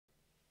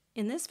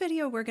In this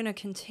video, we're going to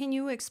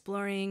continue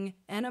exploring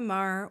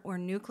NMR, or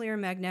nuclear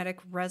magnetic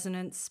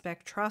resonance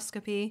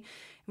spectroscopy.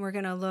 And we're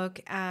going to look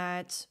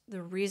at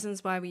the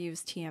reasons why we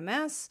use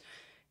TMS,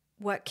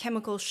 what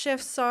chemical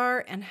shifts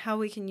are, and how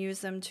we can use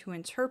them to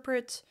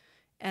interpret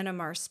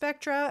NMR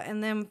spectra.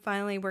 And then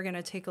finally, we're going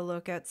to take a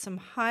look at some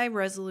high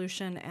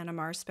resolution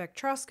NMR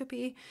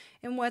spectroscopy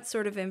and what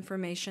sort of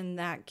information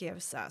that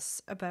gives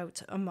us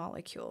about a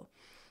molecule.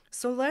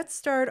 So let's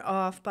start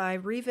off by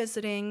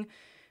revisiting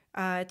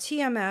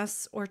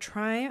TMS, or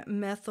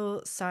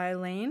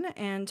tetramethylsilane,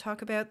 and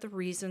talk about the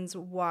reasons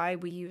why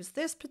we use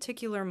this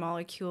particular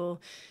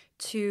molecule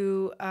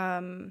to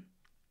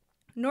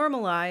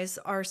normalize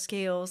our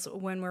scales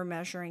when we're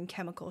measuring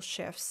chemical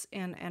shifts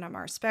in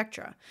NMR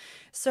spectra.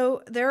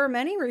 So there are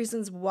many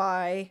reasons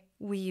why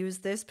we use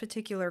this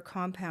particular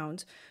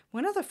compound.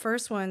 One of the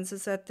first ones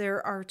is that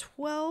there are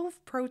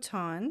 12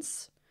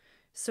 protons.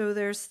 So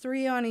there's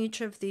 3 on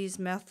each of these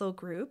methyl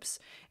groups,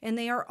 and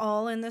they are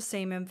all in the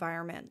same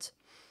environment.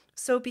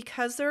 So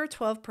because there are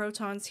 12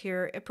 protons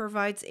here, it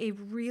provides a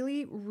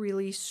really,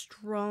 really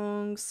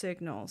strong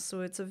signal.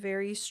 So it's a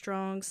very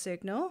strong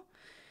signal.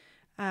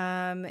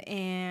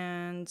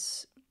 And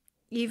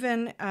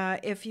even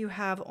if you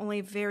have only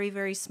very,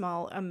 very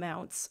small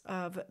amounts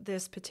of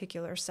this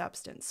particular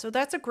substance. So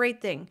that's a great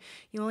thing.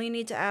 You only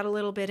need to add a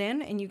little bit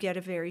in, and you get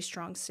a very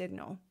strong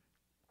signal.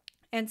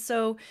 And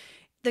so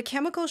the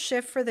chemical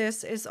shift for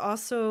this is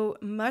also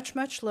much,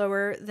 much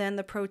lower than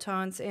the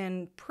protons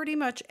in pretty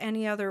much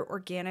any other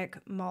organic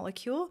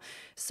molecule.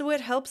 So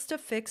it helps to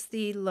fix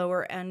the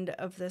lower end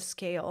of the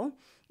scale,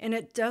 and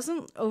it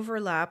doesn't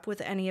overlap with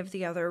any of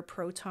the other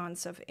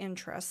protons of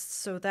interest.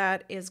 So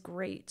that is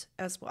great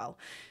as well.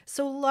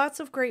 So lots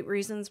of great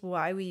reasons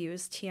why we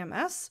use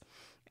TMS.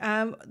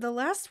 The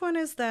last one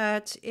is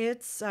that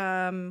it's,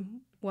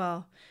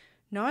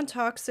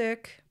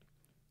 non-toxic.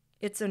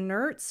 It's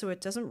inert, so it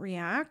doesn't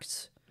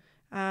react,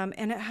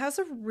 and it has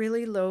a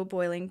really low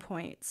boiling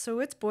point.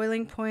 So its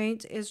boiling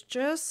point is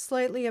just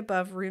slightly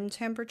above room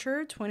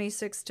temperature,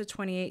 26 to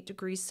 28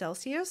 degrees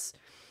Celsius.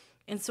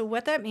 And so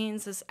what that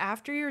means is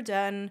after you're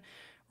done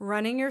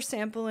running your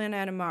sample in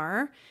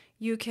NMR,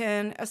 you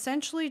can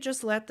essentially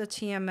just let the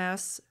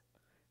TMS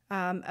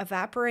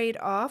evaporate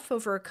off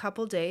over a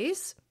couple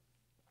days,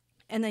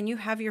 and then you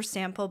have your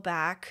sample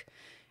back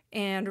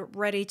and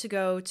ready to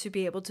go to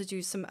be able to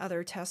do some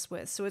other tests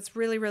with. So it's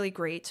really, really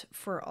great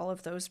for all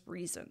of those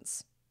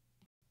reasons.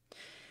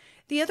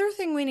 The other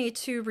thing we need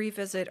to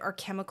revisit are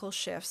chemical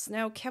shifts.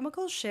 Now,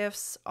 chemical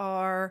shifts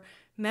are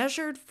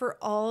measured for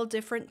all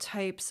different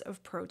types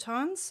of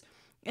protons,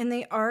 and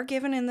they are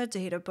given in the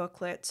data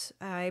booklet.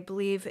 I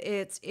believe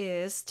it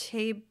is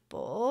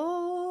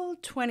table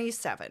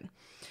 27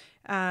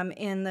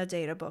 in the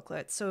data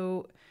booklet.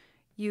 So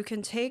you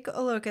can take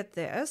a look at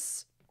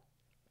this.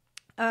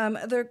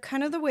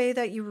 The way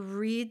that you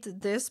read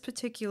this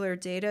particular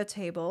data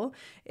table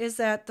is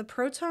that the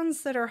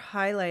protons that are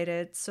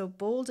highlighted, so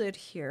bolded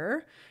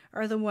here,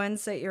 are the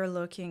ones that you're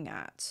looking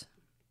at.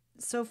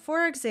 So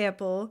for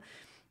example,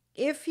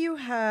 if you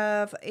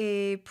have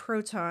a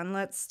proton,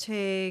 let's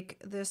take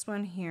this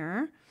one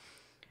here,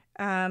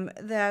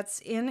 that's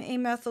in a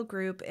methyl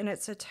group and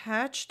it's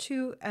attached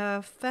to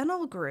a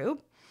phenyl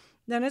group,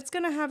 then it's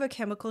going to have a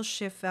chemical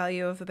shift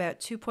value of about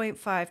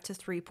 2.5 to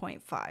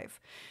 3.5.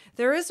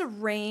 There is a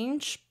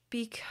range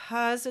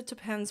because it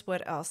depends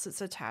what else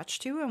it's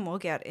attached to, and we'll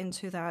get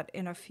into that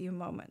in a few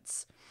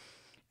moments.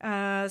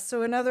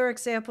 So another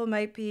example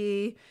might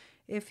be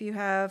if you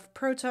have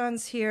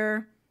protons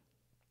here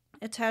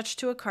attached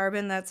to a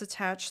carbon that's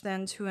attached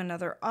then to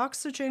another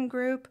oxygen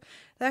group,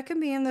 that can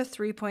be in the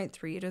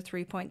 3.3 to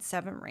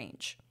 3.7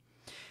 range.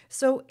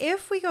 So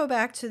if we go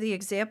back to the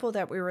example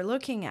that we were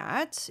looking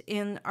at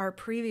in our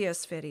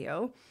previous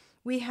video,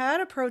 we had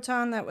a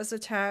proton that was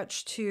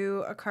attached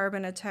to a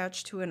carbon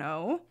attached to an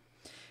O,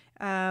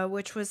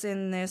 which was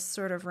in this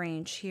sort of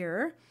range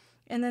here.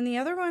 And then the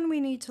other one we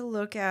need to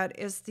look at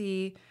is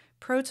the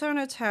proton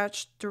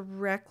attached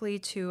directly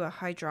to a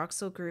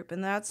hydroxyl group,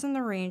 and that's in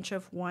the range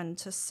of 1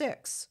 to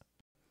 6.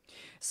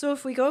 So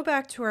if we go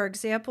back to our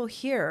example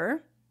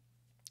here,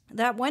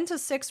 that 1 to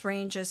 6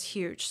 range is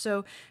huge.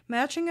 So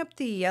matching up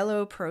the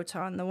yellow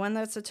proton, the one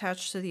that's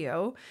attached to the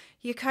O,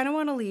 you kind of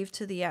want to leave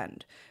to the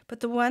end. But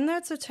the one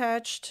that's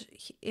attached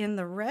in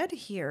the red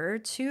here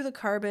to the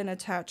carbon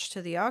attached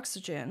to the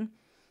oxygen,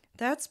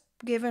 that's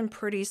given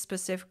pretty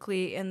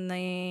specifically in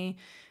the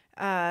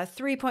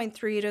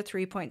 3.3 to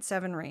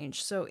 3.7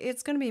 range. So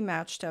it's going to be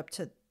matched up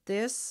to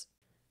this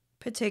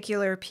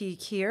particular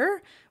peak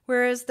here,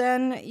 whereas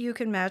then you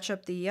can match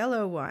up the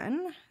yellow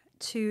one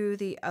to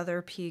the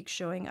other peak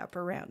showing up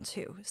around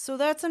 2. So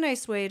that's a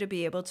nice way to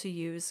be able to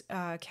use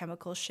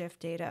chemical shift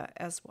data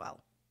as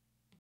well.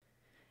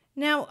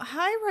 Now,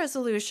 high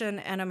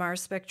resolution NMR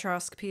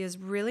spectroscopy is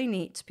really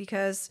neat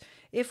because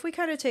if we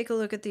kind of take a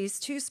look at these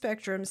two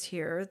spectrums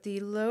here, the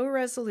low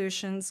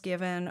resolution's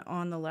given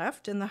on the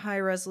left and the high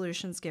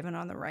resolution's given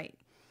on the right.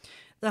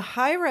 The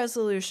high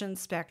resolution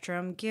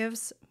spectrum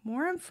gives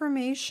more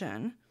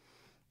information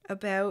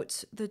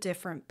about the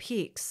different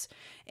peaks.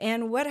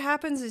 And what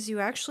happens is you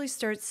actually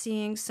start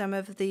seeing some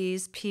of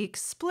these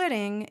peaks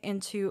splitting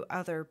into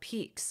other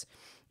peaks.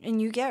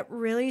 And you get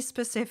really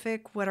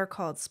specific, what are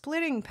called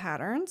splitting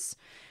patterns.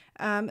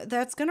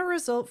 That's going to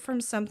result from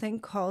something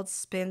called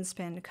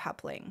spin-spin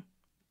coupling.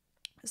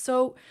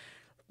 So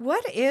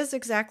what is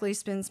exactly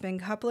spin-spin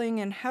coupling,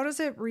 and how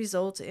does it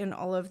result in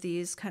all of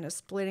these kind of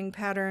splitting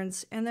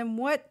patterns? And then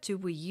what do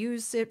we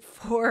use it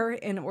for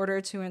in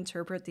order to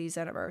interpret these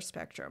NMR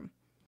spectrum?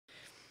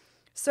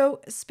 So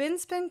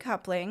spin-spin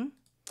coupling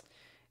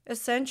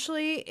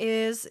essentially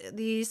is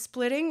the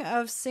splitting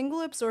of single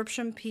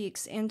absorption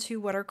peaks into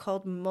what are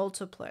called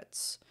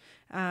multiplets.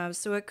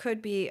 So it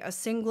could be a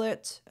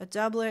singlet, a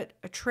doublet,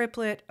 a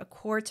triplet, a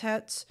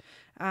quartet,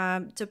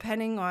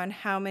 depending on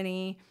how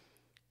many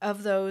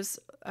of those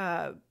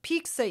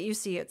peaks that you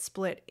see it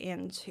split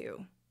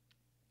into.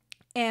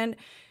 And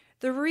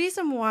the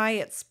reason why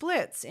it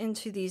splits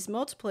into these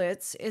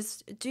multiplets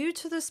is due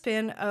to the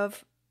spin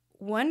of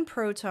one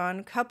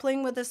proton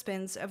coupling with the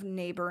spins of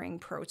neighboring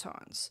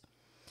protons.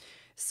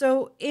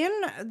 So in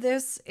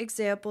this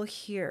example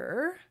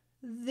here,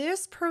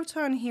 this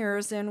proton here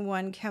is in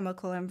one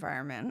chemical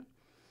environment,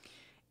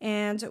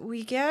 and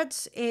we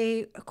get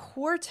a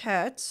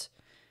quartet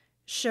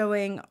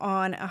showing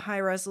on a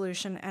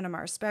high-resolution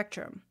NMR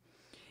spectrum.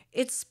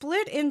 It's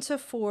split into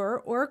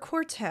 4, or a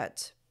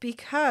quartet,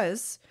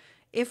 because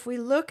if we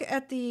look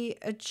at the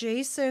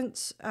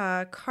adjacent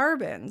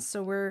carbon,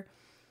 so we're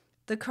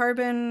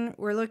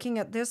looking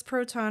at this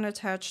proton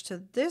attached to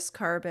this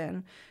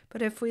carbon,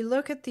 but if we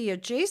look at the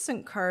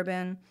adjacent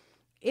carbon,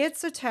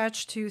 it's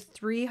attached to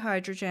 3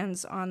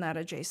 hydrogens on that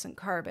adjacent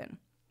carbon.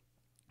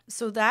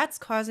 So that's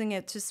causing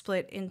it to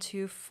split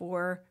into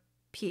 4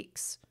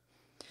 peaks.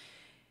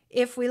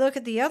 If we look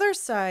at the other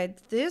side,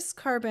 this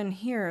carbon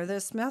here,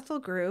 this methyl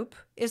group,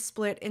 is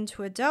split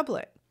into a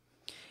doublet.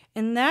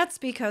 And that's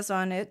because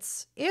on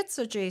its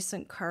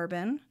adjacent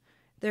carbon,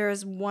 there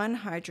is 1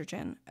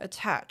 hydrogen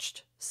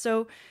attached.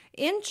 So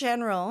in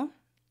general,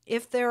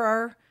 if there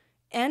are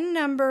n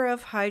number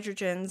of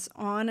hydrogens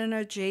on an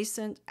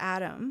adjacent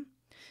atom,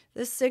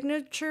 the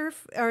signal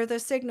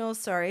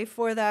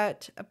for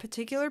that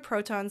particular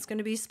proton is going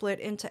to be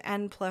split into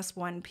n plus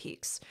 1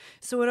 peaks.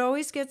 So it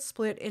always gets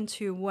split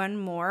into 1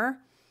 more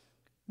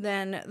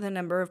than the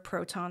number of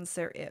protons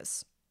there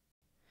is.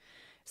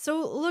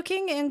 So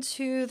looking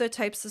into the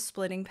types of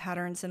splitting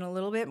patterns in a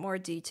little bit more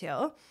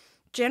detail,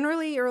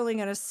 generally you're only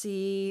going to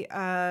see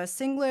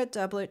singlet,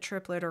 doublet,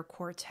 triplet, or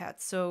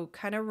quartet. So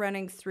kind of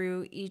running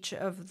through each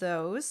of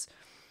those.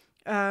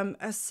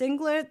 A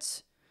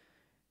singlet,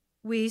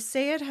 we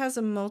say it has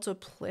a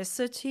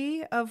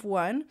multiplicity of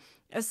 1.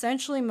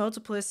 Essentially,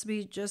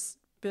 multiplicity just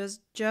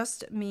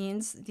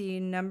means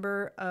the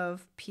number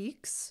of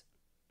peaks.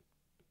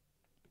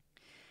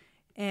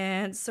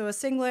 And so a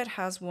singlet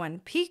has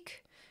 1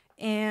 peak,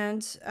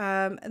 and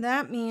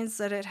that means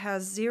that it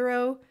has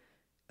 0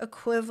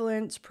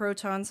 equivalent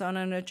protons on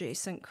an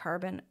adjacent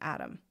carbon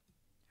atom.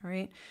 All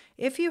right.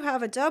 If you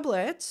have a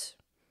doublet,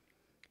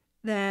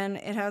 then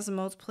it has a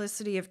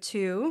multiplicity of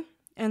 2.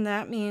 And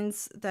that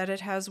means that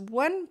it has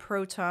 1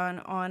 proton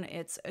on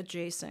its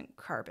adjacent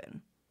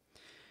carbon.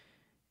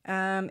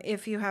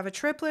 If you have a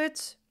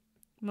triplet,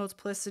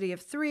 multiplicity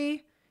of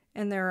 3,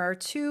 and there are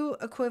 2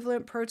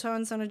 equivalent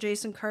protons on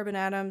adjacent carbon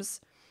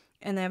atoms.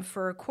 And then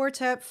for a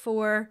quartet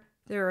 4,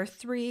 there are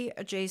 3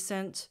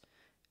 adjacent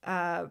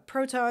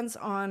protons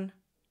on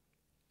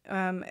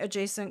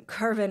adjacent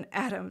carbon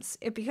atoms.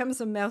 It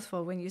becomes a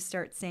mouthful when you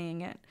start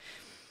saying it.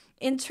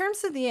 In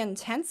terms of the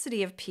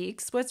intensity of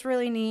peaks, what's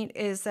really neat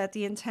is that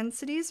the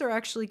intensities are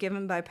actually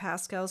given by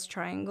Pascal's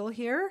triangle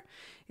here.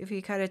 If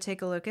you kind of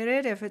take a look at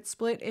it, if it's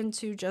split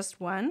into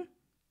just 1,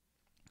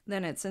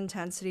 then its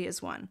intensity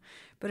is 1.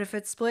 But if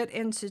it's split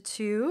into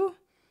 2,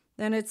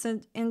 then its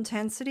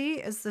intensity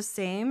is the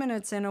same, and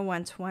it's in a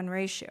 1-to-1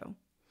 ratio.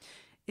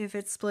 If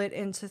it's split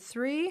into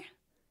 3,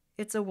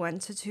 it's a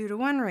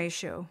 1-to-2-to-1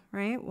 ratio,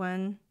 right?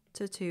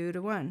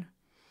 1-to-2-to-1.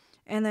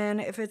 And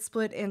then if it's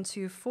split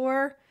into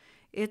 4,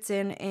 it's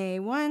in a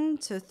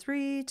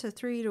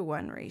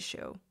 1-to-3-to-3-to-1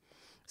 ratio.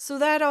 So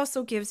that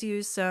also gives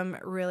you some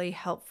really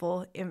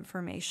helpful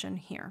information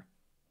here.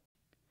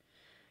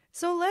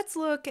 So let's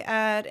look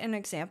at an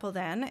example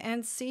then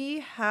and see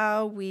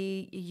how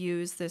we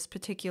use this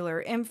particular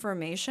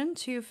information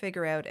to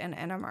figure out an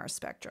NMR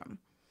spectrum.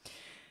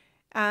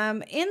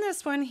 In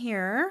this one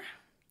here,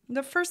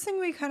 the first thing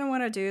we kind of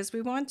want to do is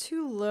we want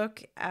to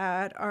look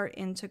at our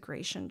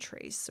integration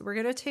trace. So we're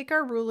going to take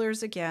our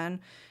rulers again.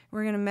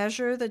 We're going to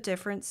measure the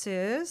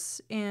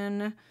differences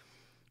in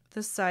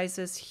the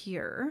sizes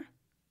here.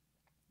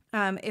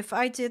 If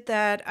I did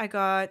that, I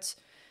got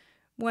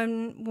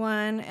 1,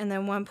 1, and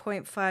then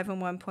 1.5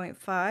 and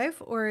 1.5,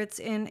 or it's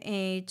in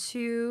a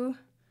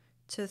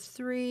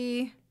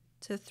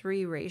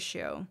 2-to-3-to-3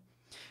 ratio.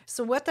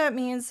 So what that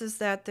means is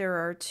that there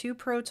are 2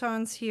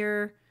 protons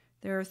here,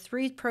 there are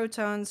 3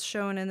 protons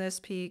shown in this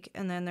peak,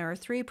 and then there are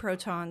 3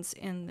 protons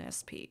in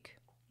this peak.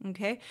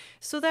 Okay,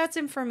 so that's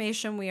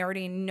information we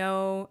already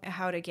know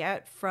how to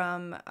get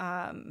from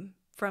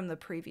from the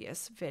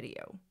previous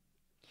video.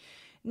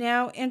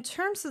 Now, in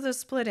terms of the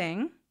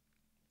splitting,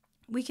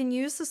 we can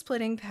use the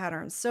splitting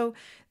patterns. So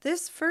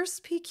this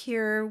first peak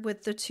here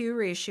with the 2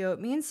 ratio, it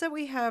means that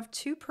we have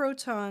 2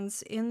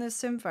 protons in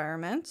this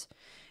environment,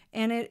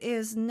 and it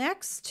is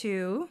next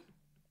to,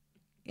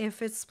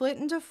 if it's split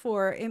into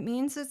 4, it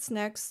means it's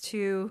next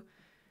to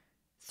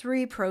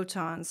 3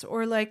 protons,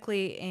 or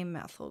likely a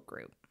methyl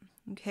group.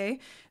 Okay,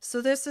 so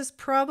this is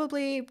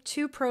probably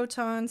 2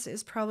 protons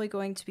is probably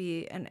going to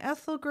be an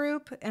ethyl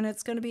group, and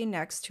it's going to be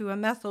next to a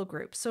methyl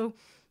group. So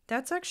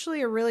that's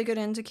actually a really good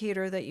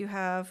indicator that you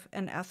have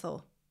an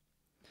ethyl.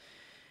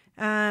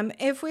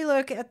 If we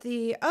look at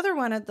the other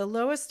one at the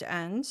lowest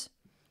end,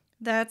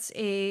 that's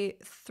a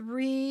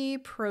 3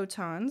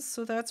 protons,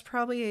 so that's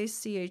probably a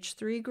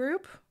CH3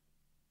 group.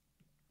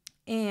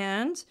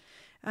 And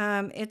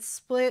it's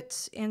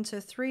split into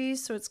 3,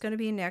 so it's going to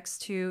be next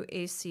to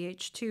a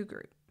CH2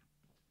 group.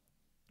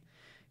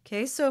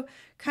 Okay, so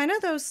kind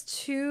of those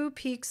 2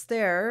 peaks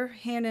there,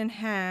 hand in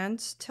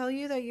hand, tell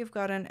you that you've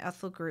got an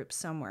ethyl group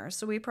somewhere.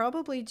 So we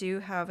probably do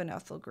have an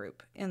ethyl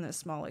group in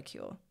this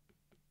molecule.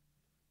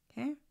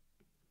 Okay.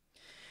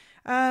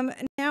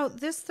 Now,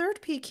 this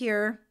 3rd peak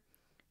here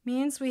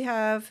means we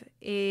have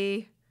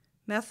a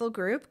methyl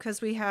group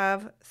because we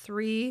have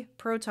 3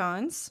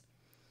 protons,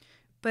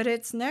 but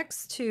it's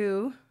next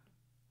to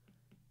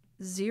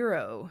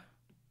 0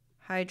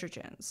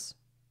 hydrogens.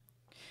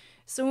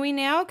 So we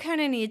now kind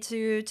of need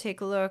to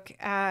take a look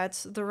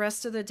at the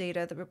rest of the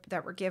data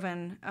that we're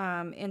given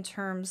in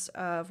terms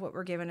of what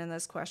we're given in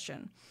this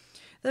question.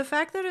 The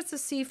fact that it's a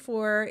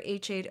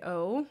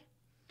C4H8O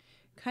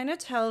kind of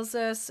tells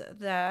us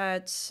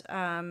that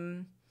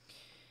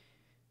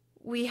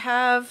we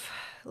have,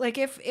 like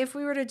if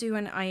we were to do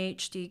an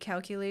IHD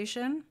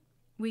calculation,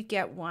 we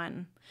get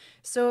 1.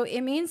 So it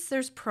means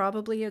there's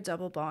probably a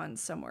double bond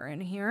somewhere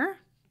in here.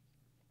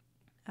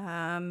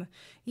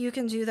 You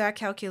can do that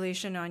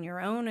calculation on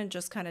your own and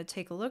just kind of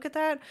take a look at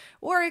that,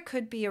 or it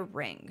could be a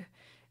ring.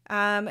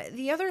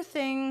 The other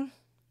thing,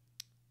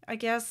 I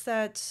guess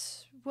that,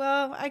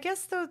 well, I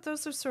guess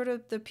those are sort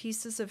of the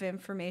pieces of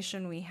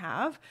information we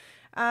have.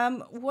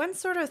 One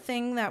sort of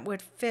thing that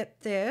would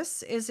fit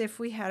this is if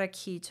we had a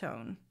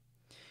ketone.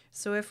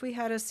 So if we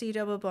had a C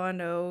double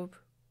bond O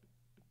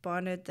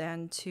bonded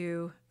then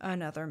to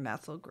another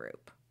methyl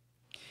group.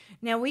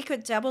 Now we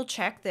could double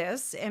check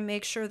this and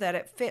make sure that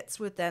it fits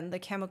within the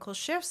chemical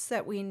shifts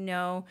that we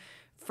know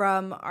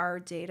from our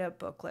data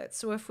booklet.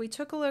 So if we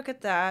took a look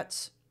at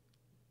that,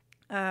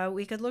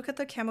 we could look at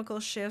the chemical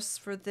shifts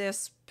for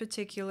this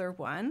particular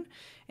one.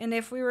 And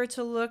if we were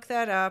to look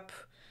that up,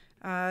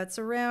 it's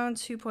around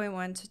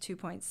 2.1 to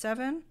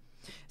 2.7.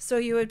 So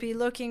you would be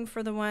looking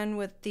for the one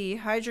with the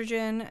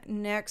hydrogen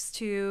next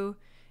to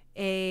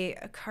a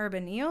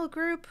carbonyl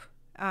group,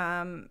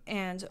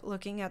 and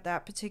looking at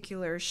that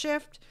particular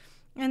shift,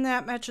 and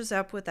that matches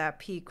up with that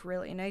peak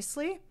really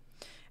nicely.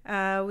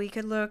 We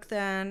could look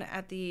then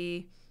at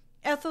the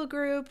ethyl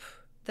group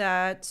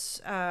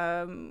that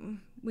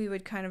we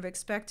would kind of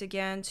expect,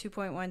 again,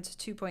 2.1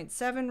 to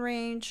 2.7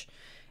 range,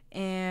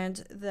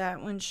 and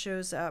that one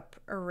shows up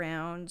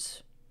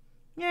around,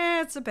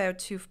 yeah, it's about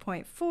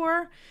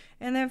 2.4.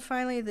 And then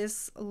finally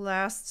this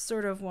last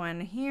sort of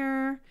one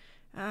here,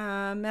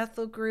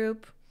 methyl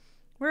group,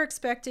 we're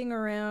expecting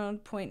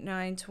around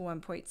 0.9 to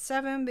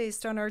 1.7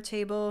 based on our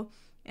table,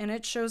 and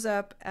it shows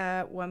up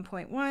at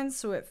 1.1,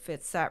 so it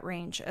fits that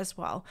range as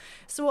well.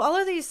 So all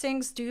of these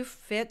things do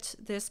fit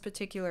this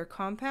particular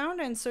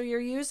compound, and so you're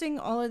using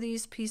all of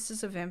these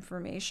pieces of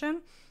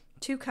information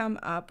to come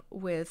up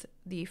with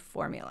the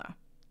formula.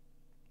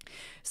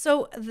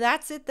 So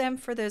that's it then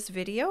for this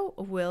video.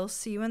 We'll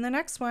see you in the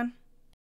next one.